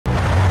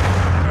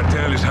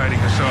was hiding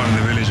Hassan in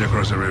the village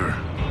across the river.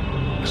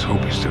 Let's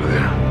hope he's still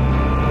there.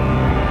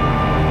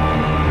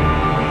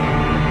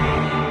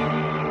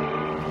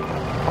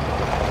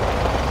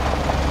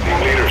 Team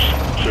leaders,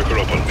 circle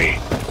up on me.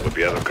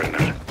 Copiado,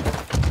 carnal.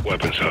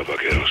 Weapons out,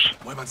 vaqueros.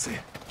 Muévanse.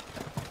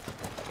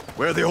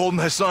 Where are they holding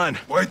Hassan?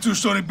 White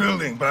two-story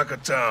building back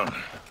of town.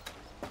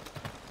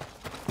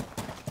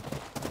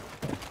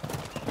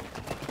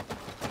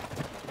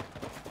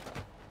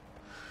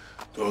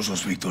 Todos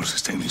los Víctors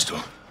estén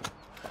listos.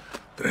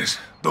 3,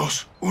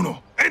 2,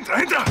 1. ¡Entra,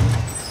 entra!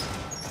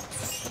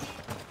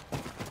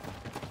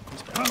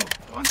 Disparado,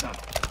 avanza.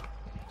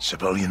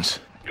 Civilians.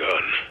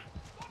 Gun.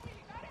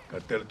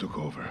 Cartel took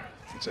over.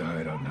 It's a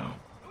hideout now.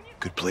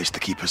 Good place to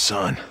keep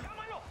Hassan.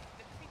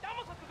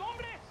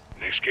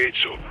 Next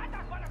gate's open.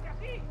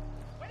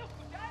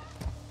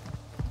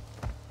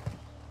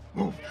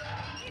 Move.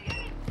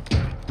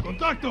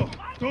 Contacto.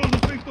 Todos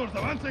los Víctors,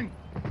 avancen.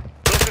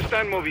 Dos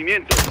está en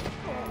movimiento.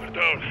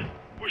 Perdón.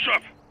 Push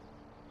up.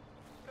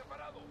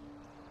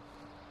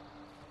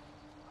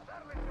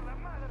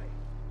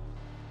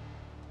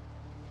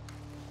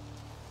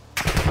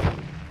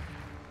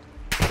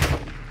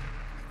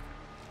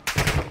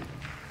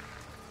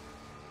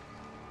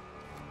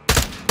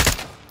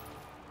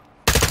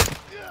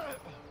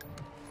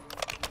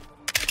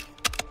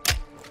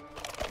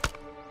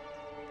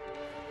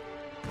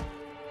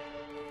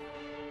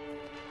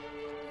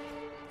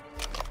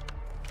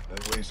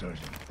 That way,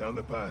 Sergeant. Down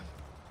the path.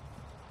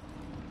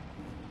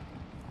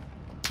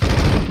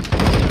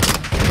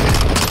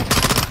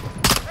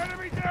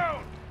 Enemy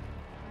down!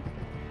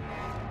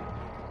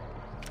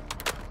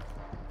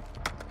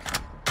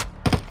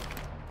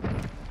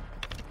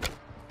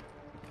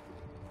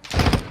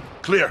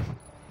 Clear.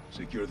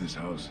 Secure this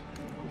house.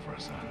 Go for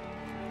Hassan.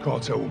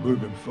 Cartel will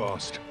move him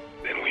fast.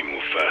 Then we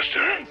move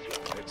faster.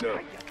 Heads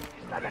up.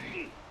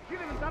 Ready.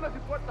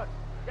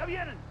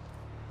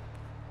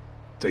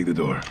 Take the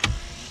door.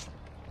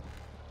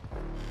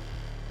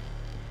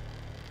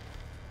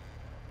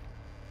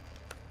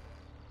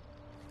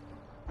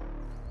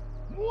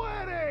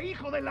 ¡Muere,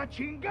 hijo de la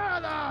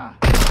chingada!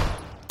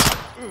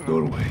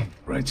 Doorway,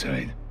 right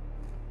side.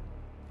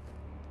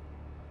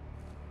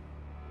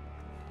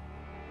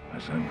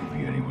 Hassan could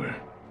be anywhere.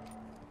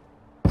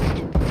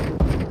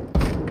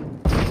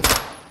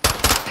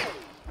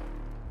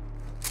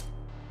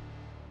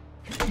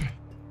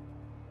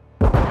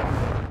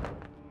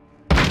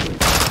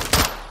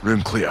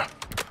 Room clear.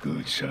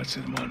 Good shots,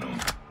 hermano.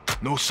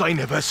 No sign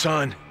of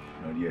Hassan.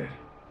 Not yet.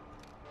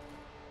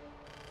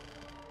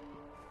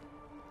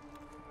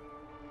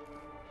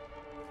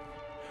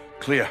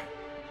 Clear.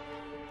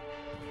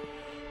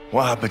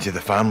 What happened to the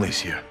families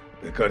here?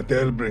 The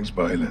cartel brings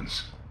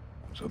violence,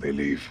 so they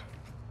leave.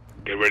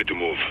 Get ready to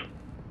move.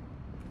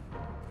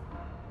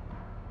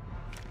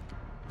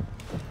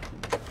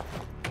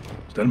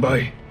 Stand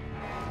by.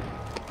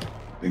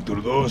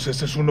 Víctor 2,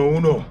 este es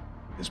 1-1.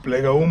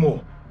 Desplega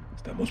humo.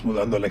 Estamos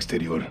mudando al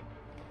exterior.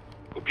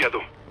 Copiado.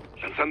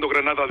 Lanzando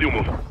granada de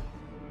humo.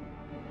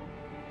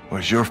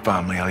 Where's your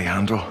family,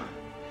 Alejandro?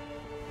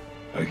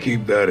 I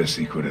keep that a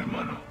secret,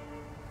 hermano.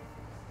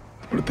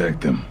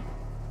 Protect them.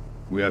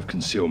 We have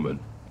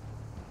concealment.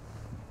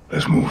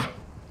 Let's move.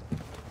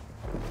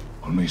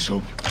 On me,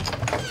 Soap.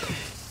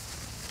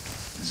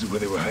 This is where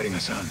they were hiding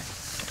Hassan.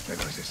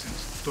 Expect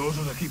resistance. Todos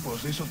los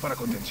equipos listos para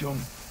contención.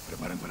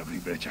 Preparen para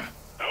abrir brecha.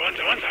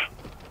 Avanza, avanza.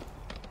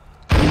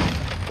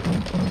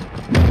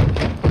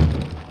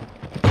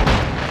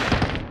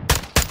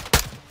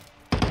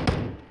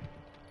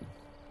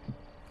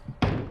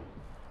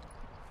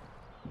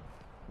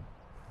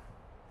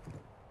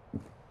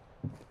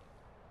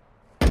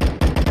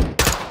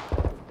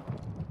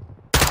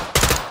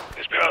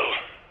 Desperado.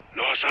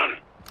 No Hassan.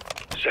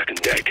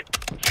 Second deck.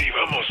 Sí,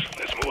 vamos.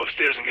 Let's move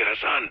upstairs and get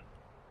Hassan.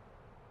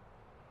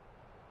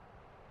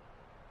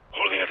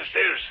 Holding at the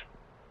stairs.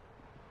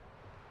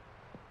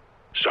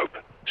 Soap,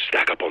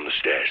 stack up on the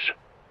stairs.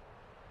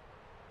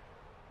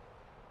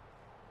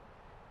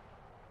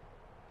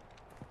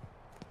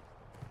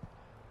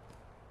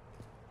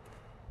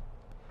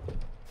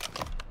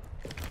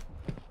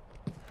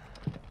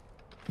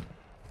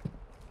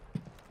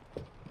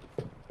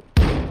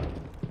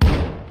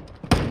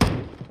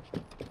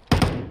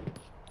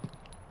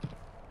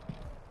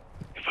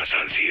 If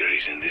Hassan's here,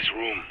 he's in this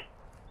room.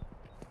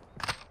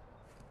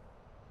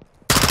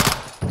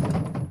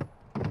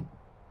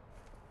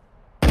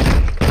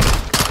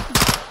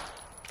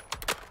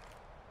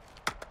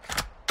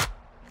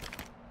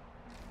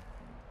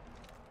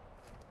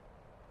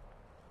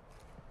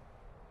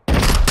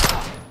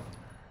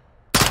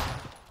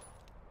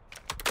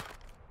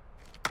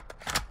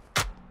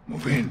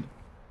 Move in.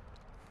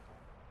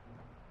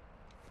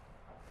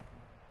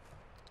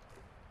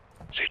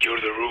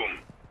 Secure the room.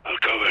 I'll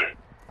cover.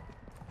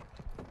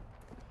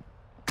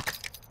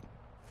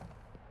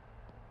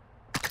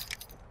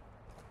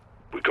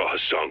 We got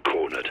Hassan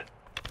cornered.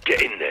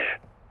 Get in there.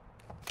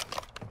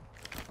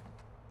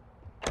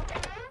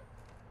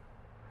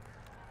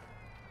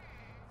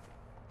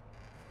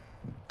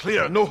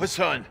 Clear, no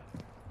Hassan.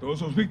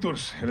 Todos los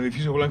Víctors. El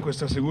edificio blanco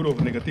está seguro.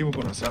 Negativo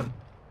con Hassan.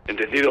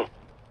 Entendido.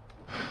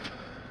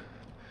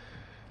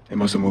 They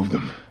must have moved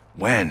them.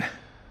 When?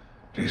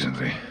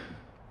 Recently.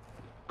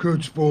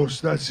 Quds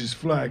Force, that's his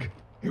flag.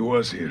 He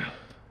was here.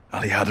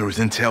 Aliado's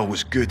intel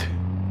was good.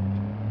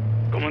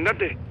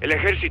 Comandante, el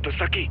ejército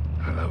está aquí.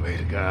 A la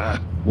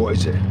verga. What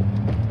is it?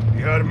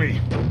 The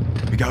army.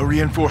 We got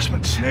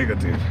reinforcements.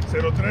 Negative.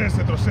 03,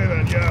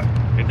 retrocedan ya.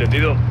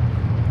 Entendido.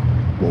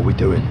 What are we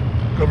doing?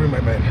 Covering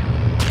my men.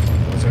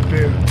 Once I'm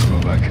clear, go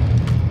back.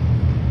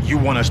 You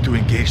want us to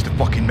engage the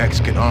fucking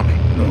Mexican army?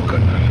 No,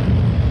 Colonel.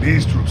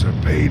 These troops are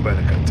paid by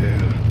the cartel.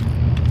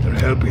 They're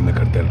helping the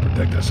cartel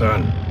protect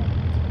Hassan.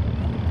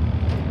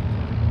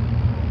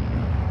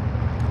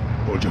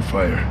 Hold your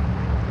fire.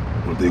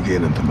 We'll dig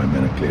in until my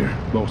men are clear.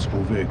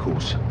 Multiple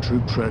vehicles,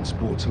 troop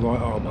transport to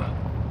light armor.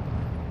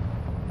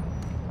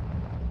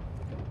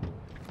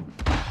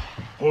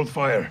 Hold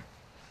fire.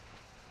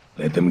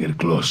 Let them get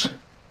close.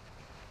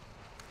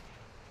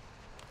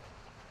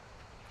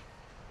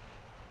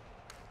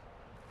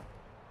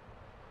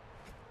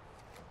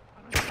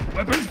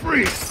 Weapons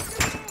free!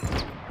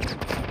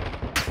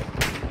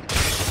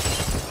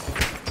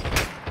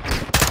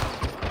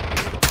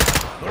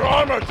 They're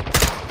armored!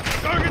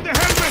 Target the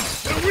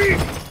helmets! They're weak!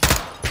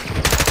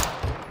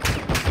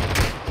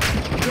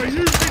 They're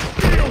using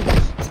shields!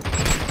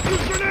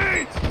 Use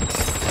grenades!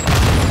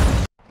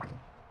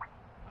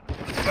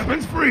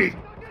 Weapons free!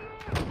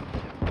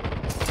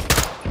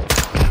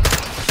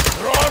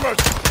 They're armored!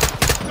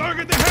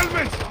 Target the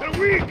helmets! They're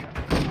weak!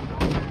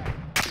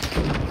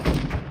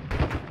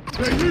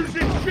 They're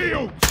using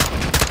shields!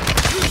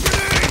 Use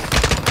grenades!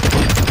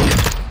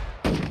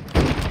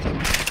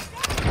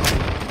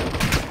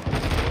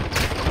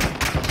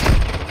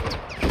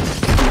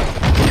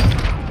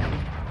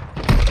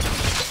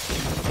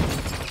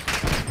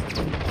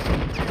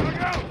 Look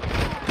out!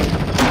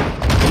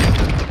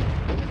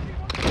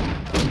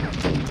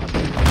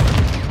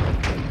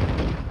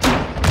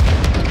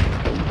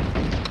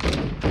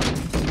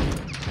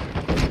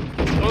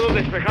 Todo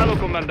despejado,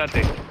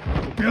 comandante.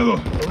 Copiado,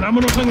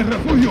 reunámonos en el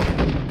refugio.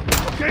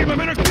 Okay, my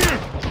men are clear.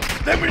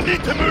 Then we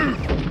need to move!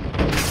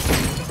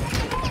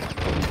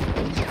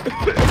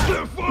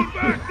 Fall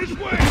back this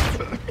way.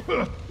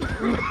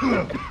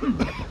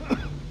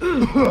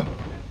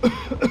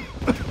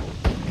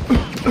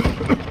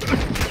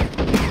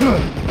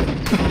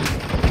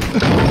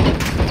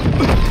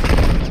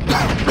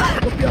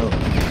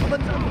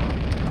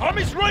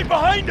 Army's right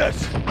behind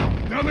us!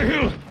 Down the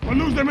hill. We'll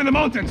lose them in the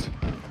mountains.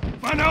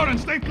 Find out and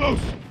stay close.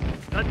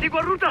 La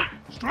antigua ruta.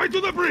 Straight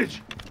to the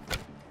bridge.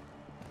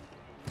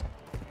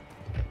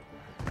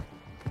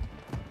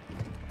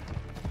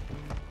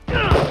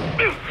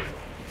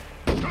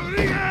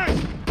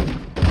 Rodriguez!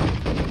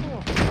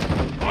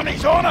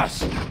 Army's on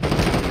us!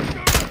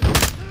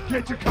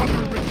 Get your cover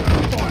and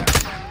return fire.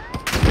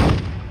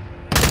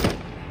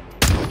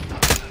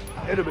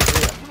 Enemy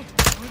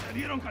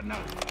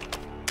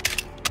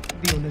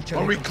here.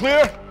 Are we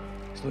clear?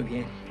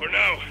 For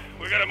now,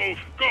 we gotta move.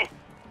 Go.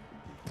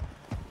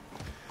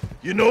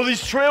 You know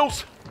these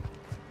trails?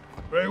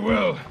 Very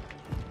well.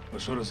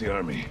 But so does the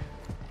army.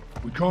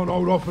 We can't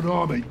hold off an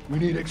army. We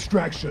need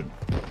extraction.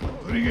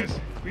 Rodriguez,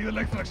 pide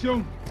la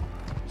extracción.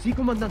 Sí,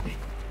 comandante.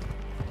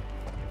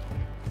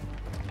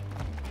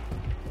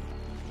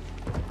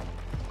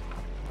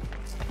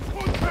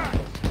 Contact!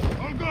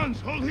 All guns,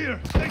 hold here.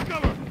 Take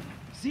cover.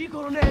 Sí,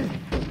 coronel.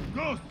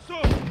 Ghost,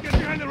 so, get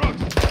behind the rocks.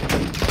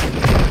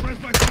 Press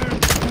by fire.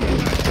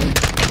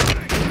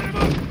 Get him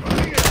up.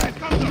 Rodriguez, head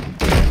counter.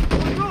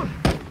 Señor,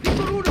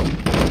 Víctor 1.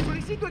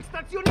 Solicito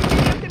extracción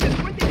inmediata en el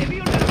puente de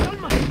Río de las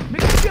Almas. ¿Me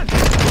escuchan?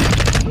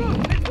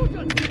 ¿Me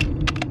escuchan?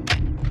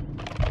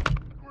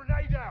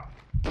 Grenade out.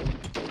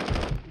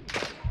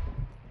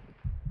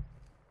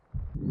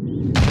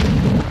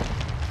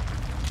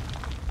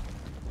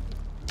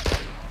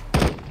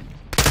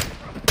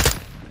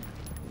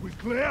 We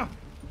clear?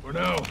 For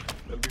now.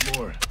 There'll be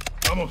more.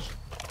 Vamos.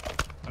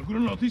 ¿Alguna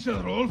noticia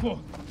de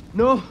Rodolfo?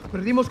 No,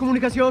 perdimos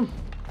comunicación.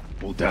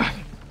 Puta.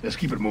 Let's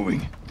keep it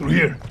moving. Through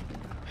here.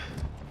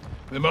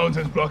 The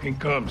mountain's blocking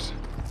comms.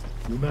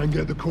 Your man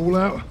get the call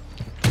out?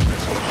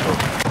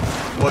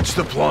 What's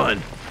the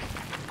plan?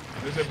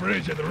 There's a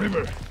bridge at the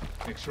river.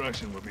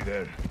 Extraction will be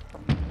there.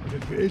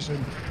 If it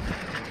isn't,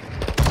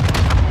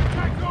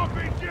 Attack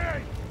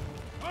RPG!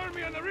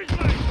 Army on the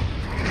ridgeline!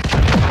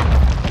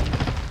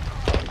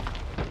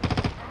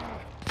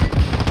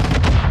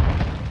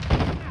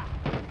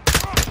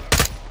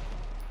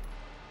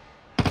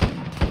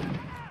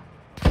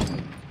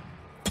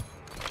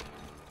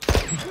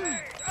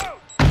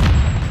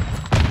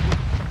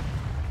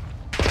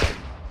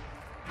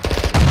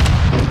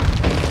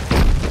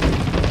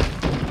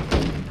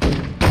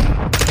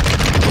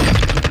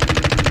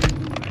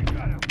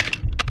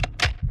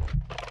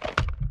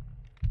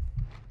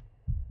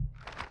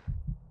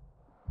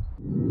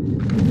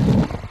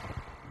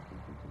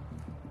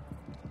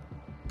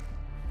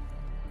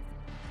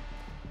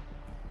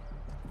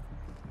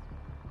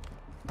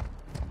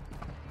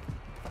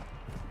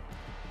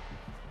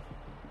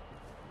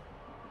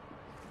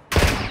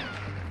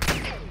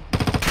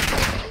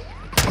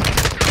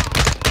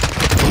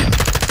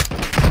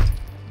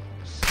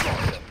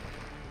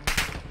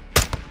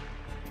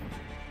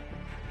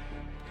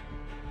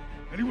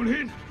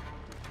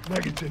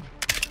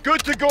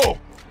 Good to go.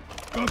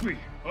 Copy.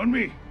 On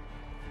me.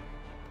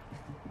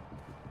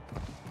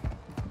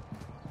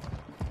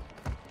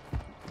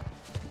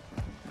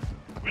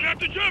 We'll have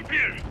to jump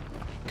here.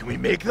 Can we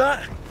make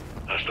that?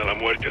 Hasta la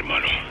muerte,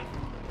 hermano.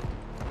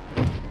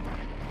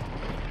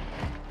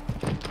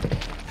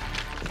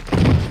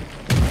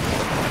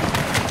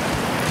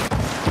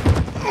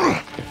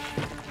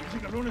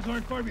 These cabrones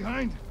aren't far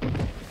behind.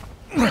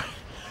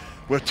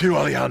 Where to,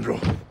 Alejandro?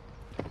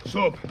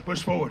 Soap,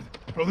 push forward.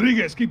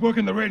 Rodriguez, keep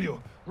working the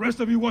radio.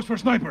 Rest of you watch for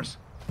snipers.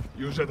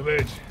 Use that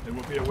ledge. There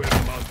will be a way to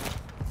mount.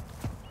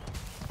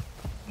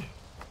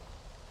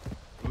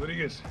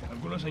 Rodriguez,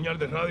 ¿alguna señal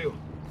de radio?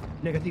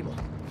 Negativo.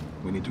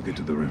 We need to get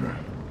to the river.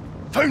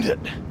 Found it!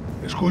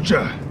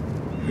 Escucha.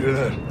 Hear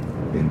that?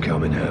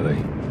 Incoming, Halley.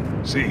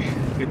 See,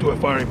 get to a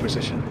firing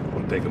position.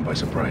 We'll take them by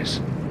surprise.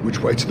 Which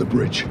way to the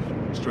bridge?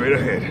 Straight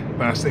ahead,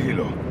 past the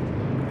hilo.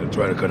 They'll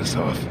try to cut us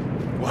off.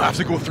 We'll have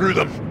to go through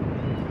them.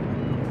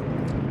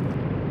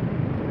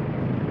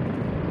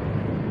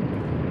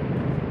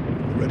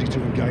 Ready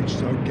to engage,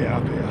 so get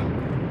up here.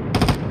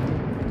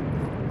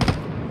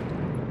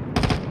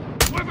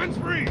 Weapons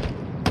free!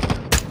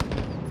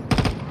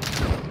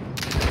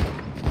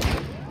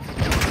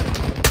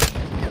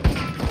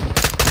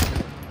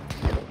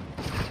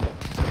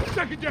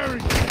 Secondary!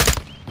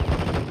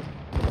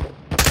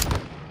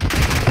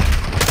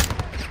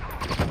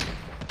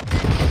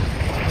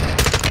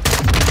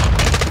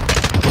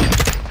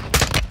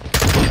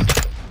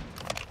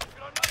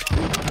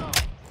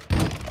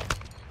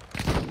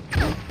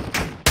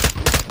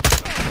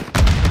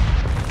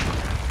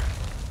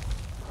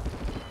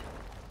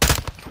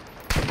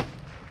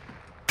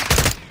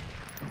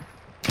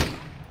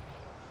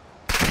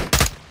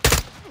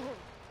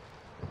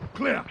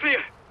 Clear!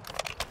 Clear.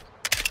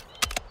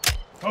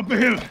 Up the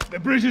hill. The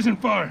bridge isn't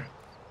far.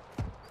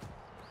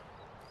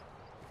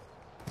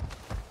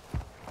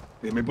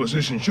 They may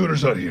position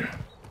shooters out here.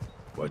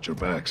 Watch your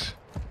backs.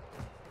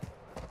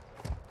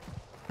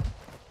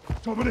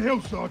 Top of the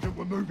hill, Sergeant.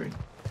 We're moving.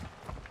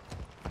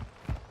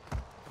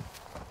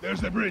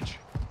 There's the bridge.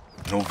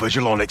 No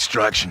visual on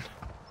extraction.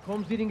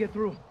 Comms didn't get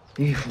through.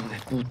 Hijo de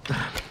puta.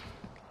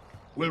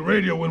 We'll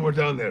radio when we're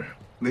down there.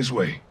 This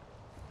way.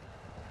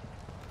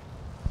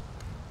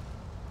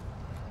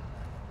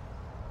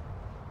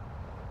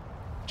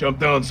 Jump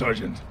down,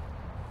 Sergeant.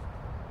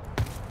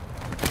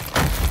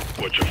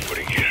 Watch your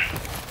footing here.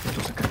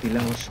 Estos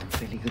acantilados son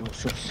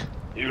peligrosos.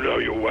 You know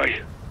your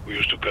way. We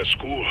used to cut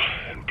school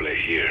and play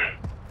here.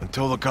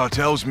 Until the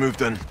cartels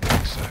moved in.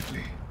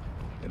 Exactly.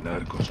 The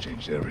narcos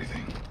changed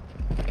everything.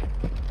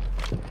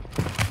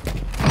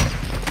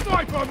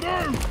 Sniper,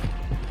 move!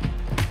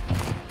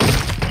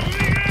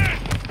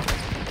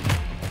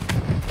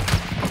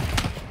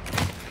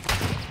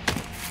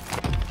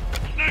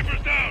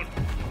 Sniper's down!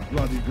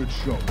 Bloody good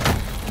shot.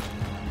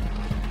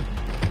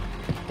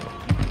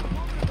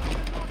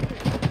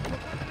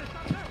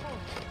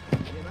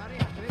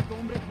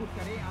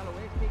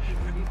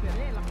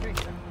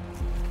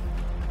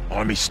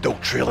 Army's still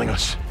trailing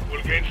us.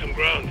 We'll gain some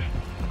ground.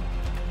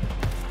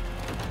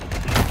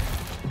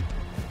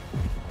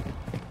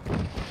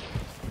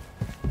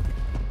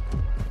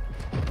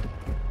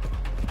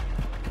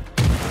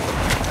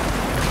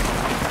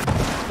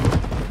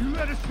 You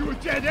led us to a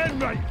dead end,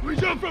 mate. We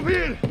jump from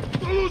here.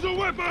 Don't lose a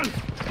weapon.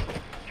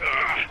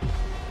 Ah.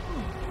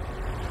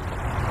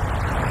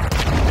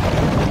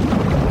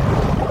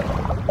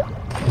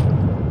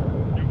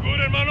 You good,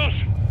 hermanos?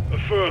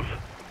 Affirm.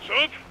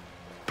 Soap?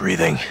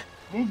 Breathing.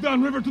 Move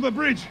downriver to the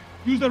bridge.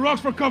 Use the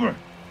rocks for cover.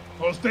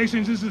 All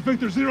stations, this is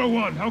Victor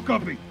 01. How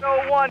copy?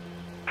 No one.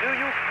 Do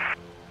you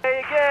say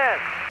again?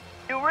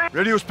 You read?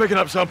 Radio's picking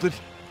up something.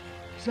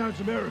 Sounds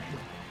American.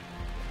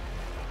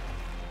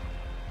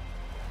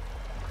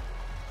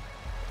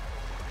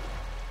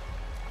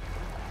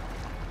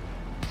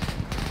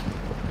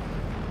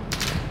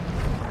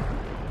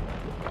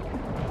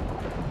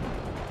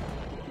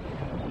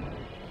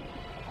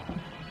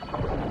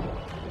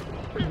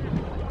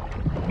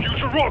 Use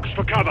the rocks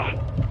for cover.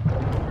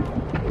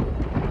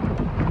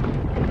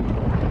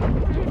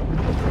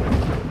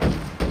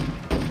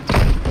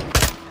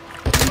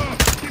 Come on,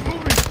 keep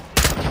moving.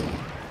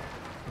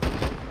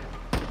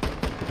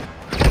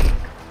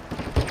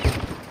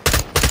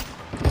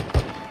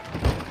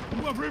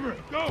 Move up river.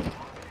 Go.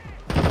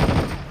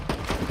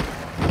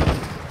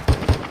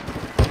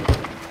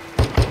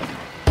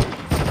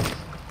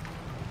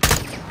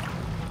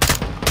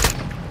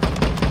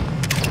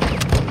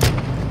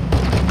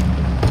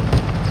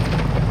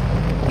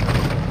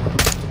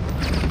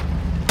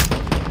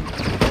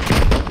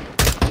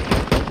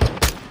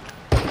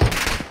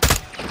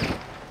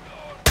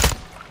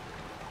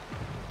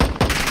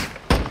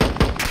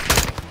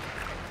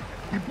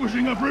 Keep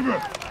pushing up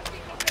river.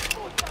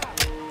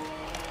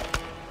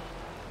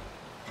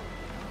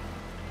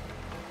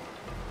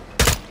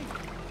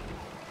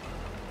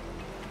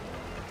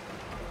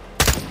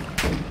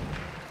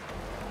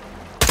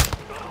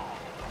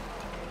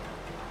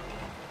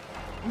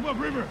 Move up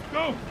river.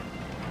 Go.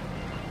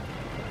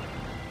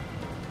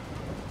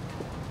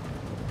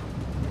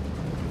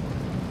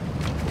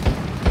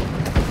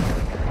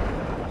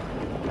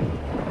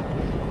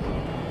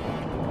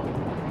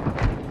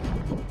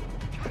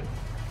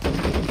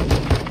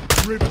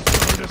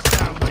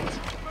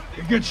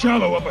 get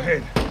shallow up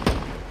ahead.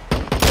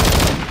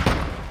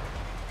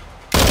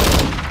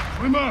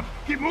 Swim up!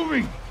 Keep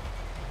moving!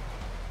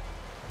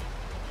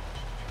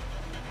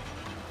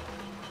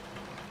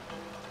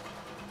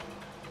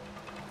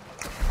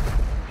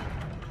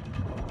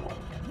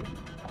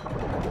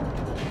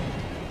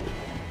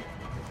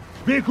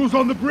 Vehicles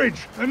on the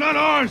bridge. They're not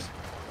ours!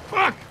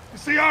 Fuck!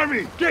 It's the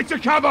army! Get to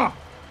cover!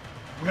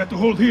 We have to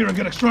hold here and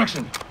get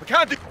extraction. We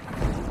can't do...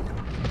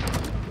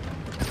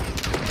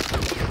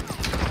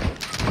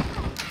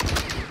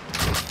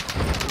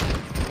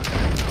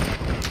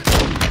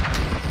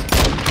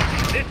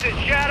 This is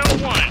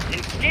Shadow 1,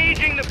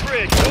 engaging the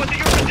bridge, north of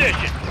your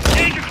position.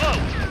 Danger close.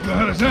 Who the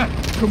hell is that?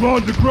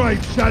 Commander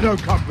Graves, Shadow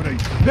Company.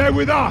 They're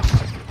with us!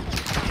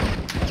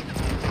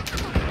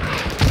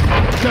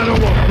 Shadow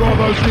 1,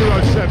 Bravo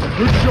 07.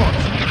 Good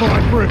shots.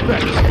 Fine for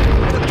effect.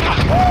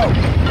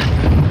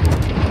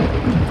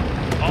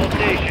 All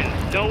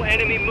stations, no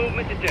enemy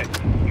movement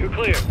detected. You're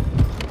clear.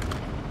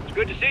 It's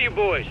good to see you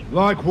boys.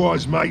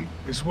 Likewise, mate.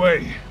 This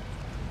way.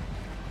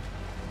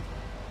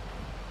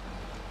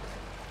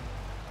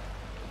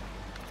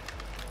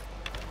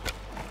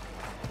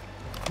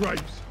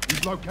 Graves,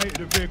 we've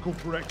located a vehicle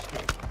for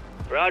export.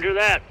 Roger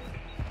that.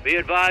 Be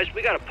advised,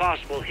 we got a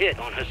possible hit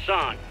on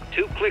Hassan,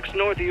 2 clicks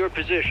north of your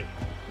position.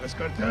 That's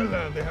cartel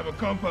land. They have a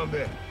compound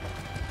there.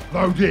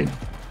 Load in.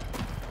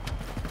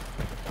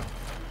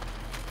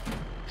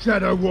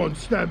 Shadow 1,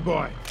 stand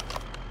by.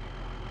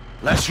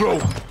 Let's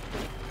roll.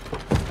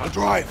 I'll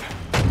drive.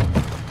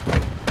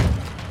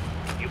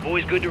 You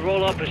boys good to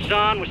roll up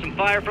Hassan with some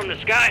fire from the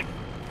sky?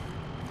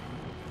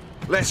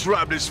 Let's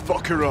wrap this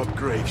fucker up,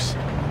 Graves.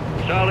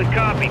 Solid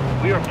copy.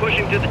 We are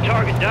pushing to the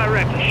target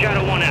directly.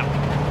 Shadow 1 out.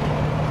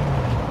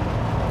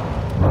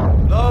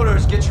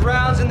 Loaders, get your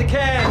rounds in the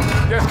can.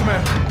 Yes,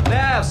 Commander.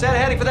 Nav, set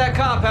heading for that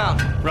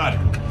compound. Right.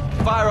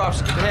 Fire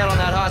officer, keep a hand on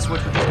that hot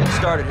switch. We're just getting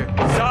started here.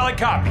 Solid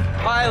copy.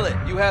 Pilot,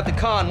 you have the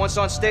con. Once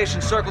on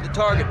station, circle the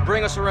target.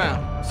 Bring us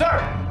around. Sir.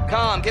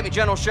 Com, get me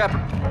General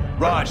Shepard.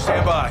 Raj,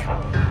 stand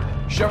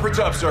by. Shepard's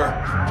up, sir.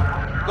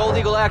 Gold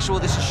Eagle Actual,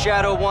 this is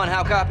Shadow 1.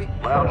 How copy?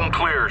 Loud and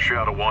clear,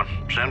 Shadow 1.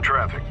 Send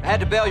traffic. I had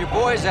to bail your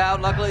boys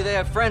out. Luckily, they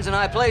have friends in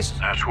high places.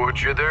 That's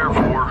what you're there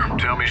for.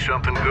 Tell me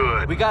something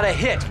good. We got a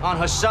hit on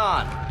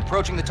Hassan.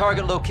 Approaching the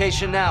target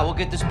location now. We'll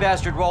get this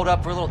bastard rolled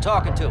up for a little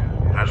talking to.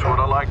 That's what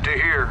I like to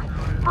hear.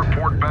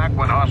 Report back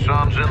when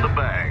Hassan's in the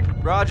bag.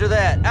 Roger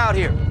that. Out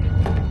here.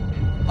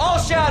 All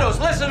Shadows,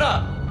 listen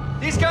up.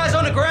 These guys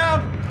on the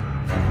ground,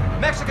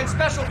 Mexican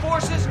Special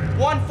Forces,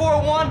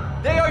 141,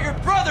 they are your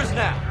brothers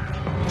now.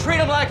 Treat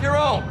them like your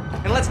own.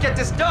 And let's get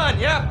this done,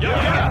 yeah?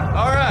 Yeah.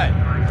 All right.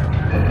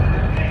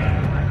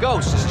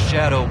 Ghost, this is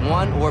Shadow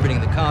 1,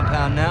 orbiting the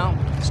compound now.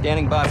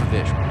 Standing by for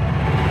visual.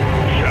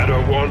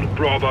 Shadow 1,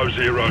 Bravo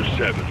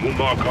 07. We'll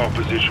mark our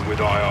position with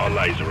IR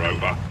laser,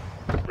 over.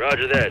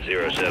 Roger that,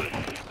 07.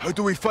 How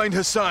do we find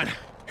Hassan?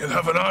 He'll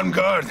have an armed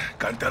guard.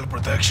 Cartel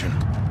protection.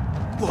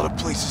 A lot of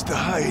places to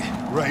hide.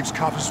 Graves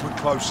covers with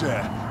close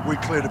air. We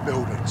clear the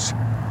buildings.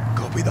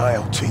 Copy the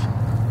ILT.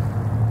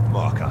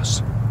 Mark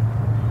us.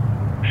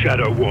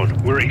 Shadow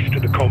 1, we're east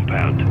of the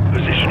compound.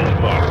 Position is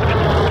marked.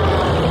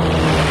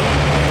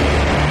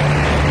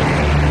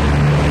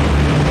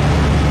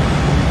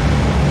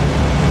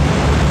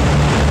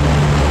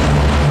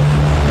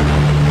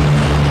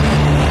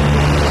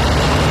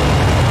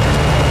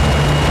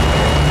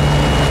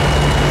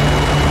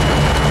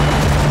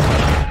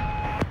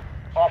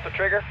 Off the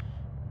trigger.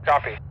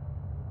 Copy.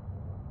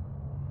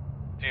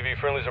 TV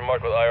friendlies are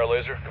marked with IR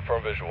laser.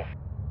 Confirm visual.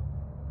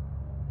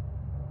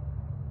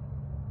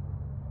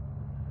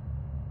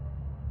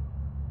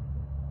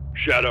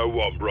 Shadow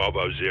 1,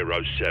 Bravo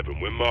 07.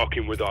 We're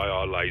marking with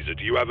IR laser.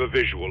 Do you have a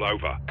visual,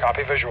 over?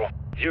 Copy visual.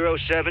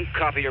 07,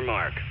 copy your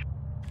mark.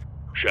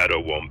 Shadow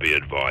 1, be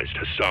advised.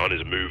 Hassan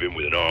is moving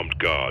with an armed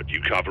guard.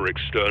 You cover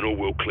external,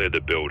 we'll clear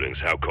the buildings.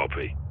 How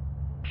copy?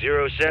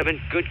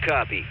 07, good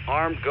copy.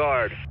 Armed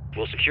guard.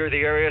 We'll secure the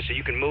area so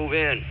you can move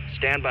in.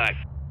 Stand by.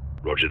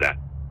 Roger that.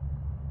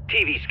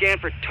 TV, scan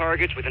for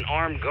targets with an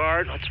armed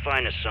guard. Let's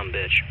find us some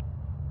bitch.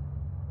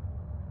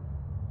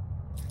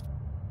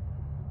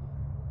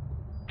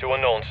 2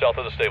 unknown, south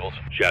of the stables.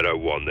 Shadow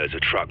 1, there's a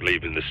truck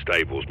leaving the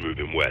stables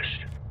moving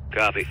west.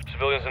 Copy.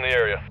 Civilians in the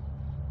area.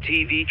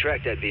 TV,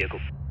 track that vehicle.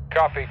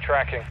 Copy,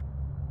 tracking.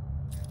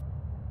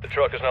 The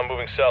truck is now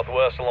moving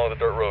southwest along the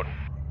dirt road.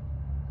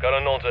 Got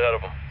unknowns ahead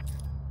of them.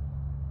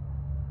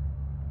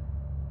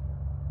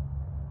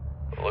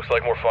 Looks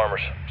like more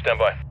farmers. Stand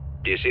by.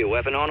 Do you see a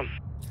weapon on them?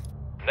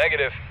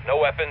 Negative. No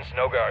weapons,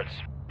 no guards.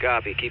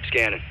 Copy, keep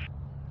scanning.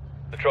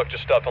 The truck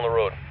just stopped on the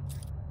road.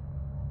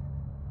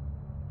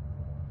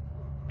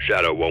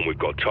 Shadow 1, we've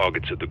got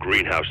targets at the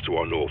greenhouse to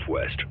our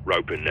northwest.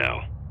 Roping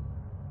now.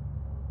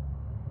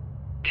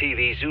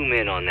 TV, zoom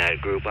in on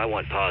that group. I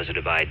want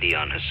positive ID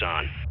on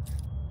Hassan.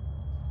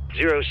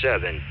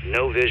 07,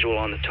 no visual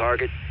on the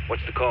target.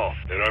 What's the call?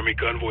 That army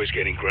convoy's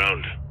getting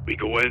ground. We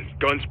go in,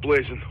 guns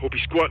blazing, hope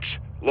he squats.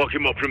 Lock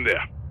him up from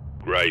there.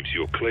 Graves,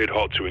 you're cleared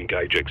hot to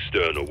engage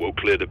external. We'll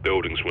clear the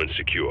buildings when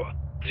secure.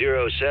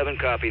 07,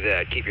 copy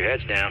that. Keep your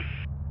heads down.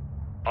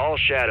 All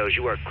Shadows,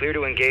 you are clear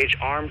to engage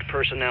armed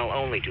personnel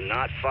only. Do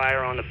not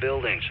fire on the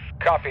buildings.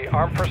 Copy.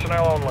 Armed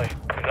personnel only.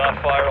 Do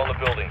not fire on the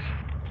buildings.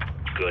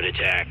 Good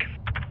attack.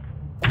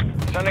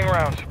 Sending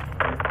rounds.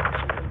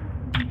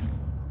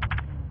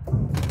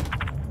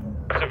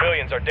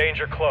 Civilians are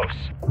danger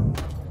close.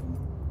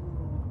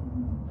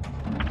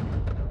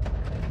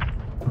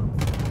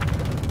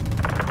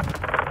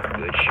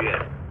 Good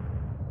shit.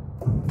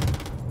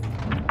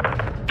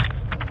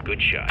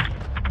 Good shot.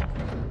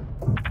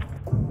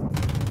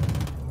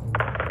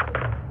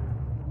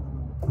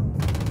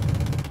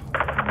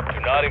 Do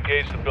not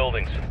engage the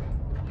buildings.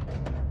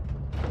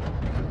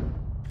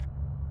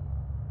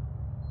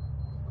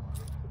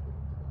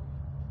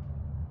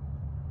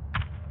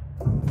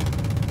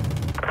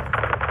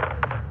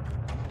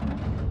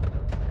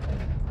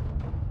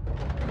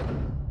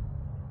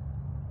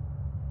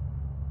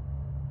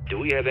 Do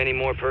we have any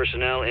more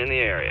personnel in the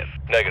area?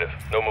 Negative.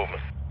 No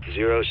movement.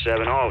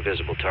 07, all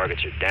visible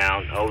targets are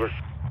down. Over.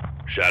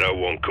 Shadow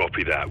 1,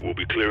 copy that. We'll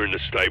be clearing the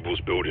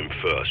stables building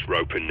first.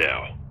 Roping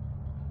now.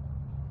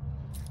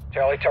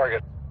 Tally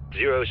target.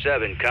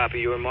 07, copy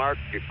your mark.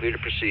 You're clear to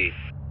proceed.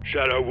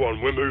 Shadow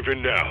 1, we're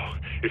moving now.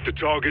 If the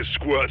target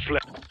squirts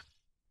left...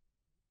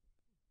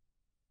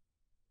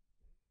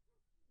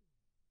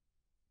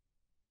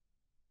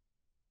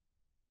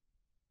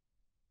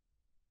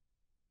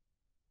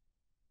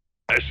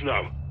 let us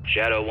know.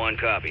 Shadow 1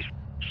 copies.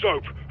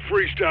 Soap,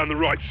 freeze down the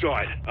right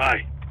side.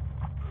 Aye.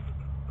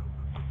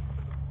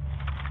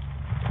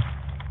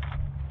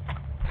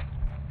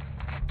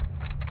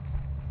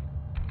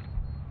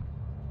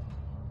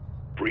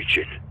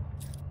 Breaching.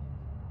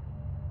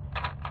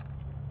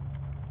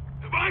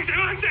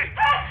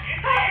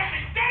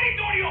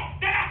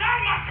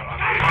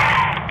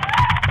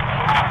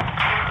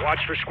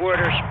 Watch for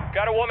squirters.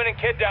 Got a woman and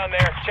kid down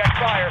there. Check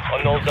fire.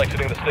 Unknown's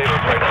exiting the stables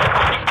right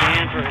now.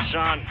 Stand for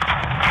Hassan.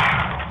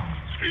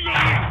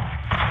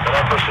 Got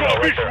our personnel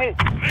right there.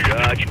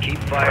 Judge, keep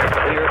fire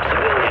clear of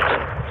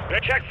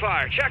civilians. Check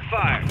fire, check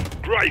fire.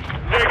 Great.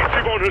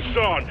 Negative on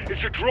Hassan.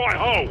 It's a dry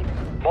hole.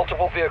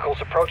 Multiple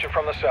vehicles approaching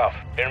from the south.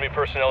 Enemy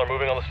personnel are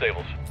moving on the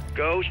stables.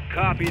 Ghost,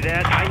 copy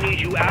that. I need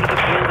you out of the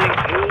building.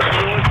 Move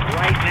north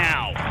right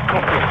now.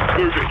 Copy.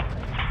 Moving.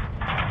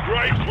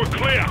 Graves, we're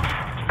clear.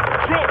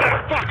 Drop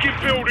that fucking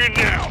building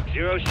now.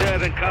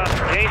 07, copy.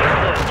 Danger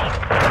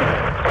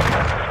close.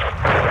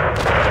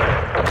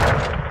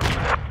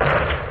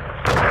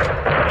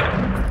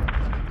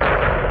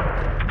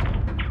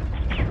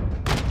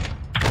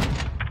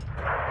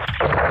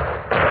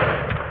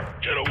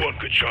 Shadow 1,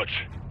 good shots.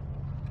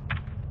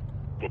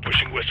 We're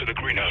pushing west of the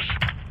greenhouse.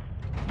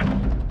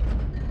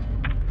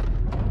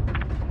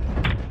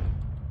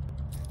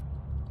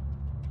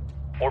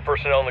 More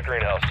personnel in the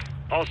greenhouse.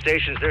 All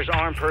stations, there's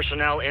armed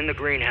personnel in the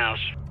greenhouse.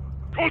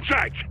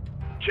 Contact!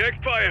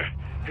 Check fire.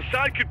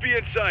 Hassan could be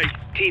inside.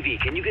 TV,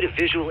 can you get a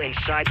visual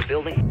inside the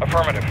building?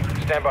 Affirmative.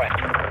 Stand by.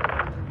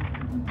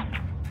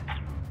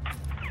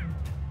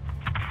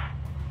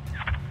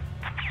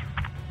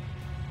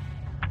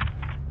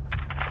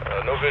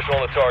 No visual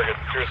on the target.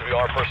 Appears to be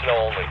armed personnel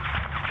only.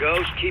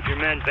 Ghost, keep your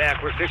men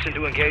back. We're fixing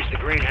to engage the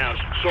greenhouse.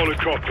 Solid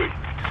copy.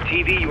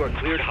 TV, you are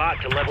cleared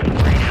hot to level the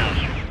greenhouse.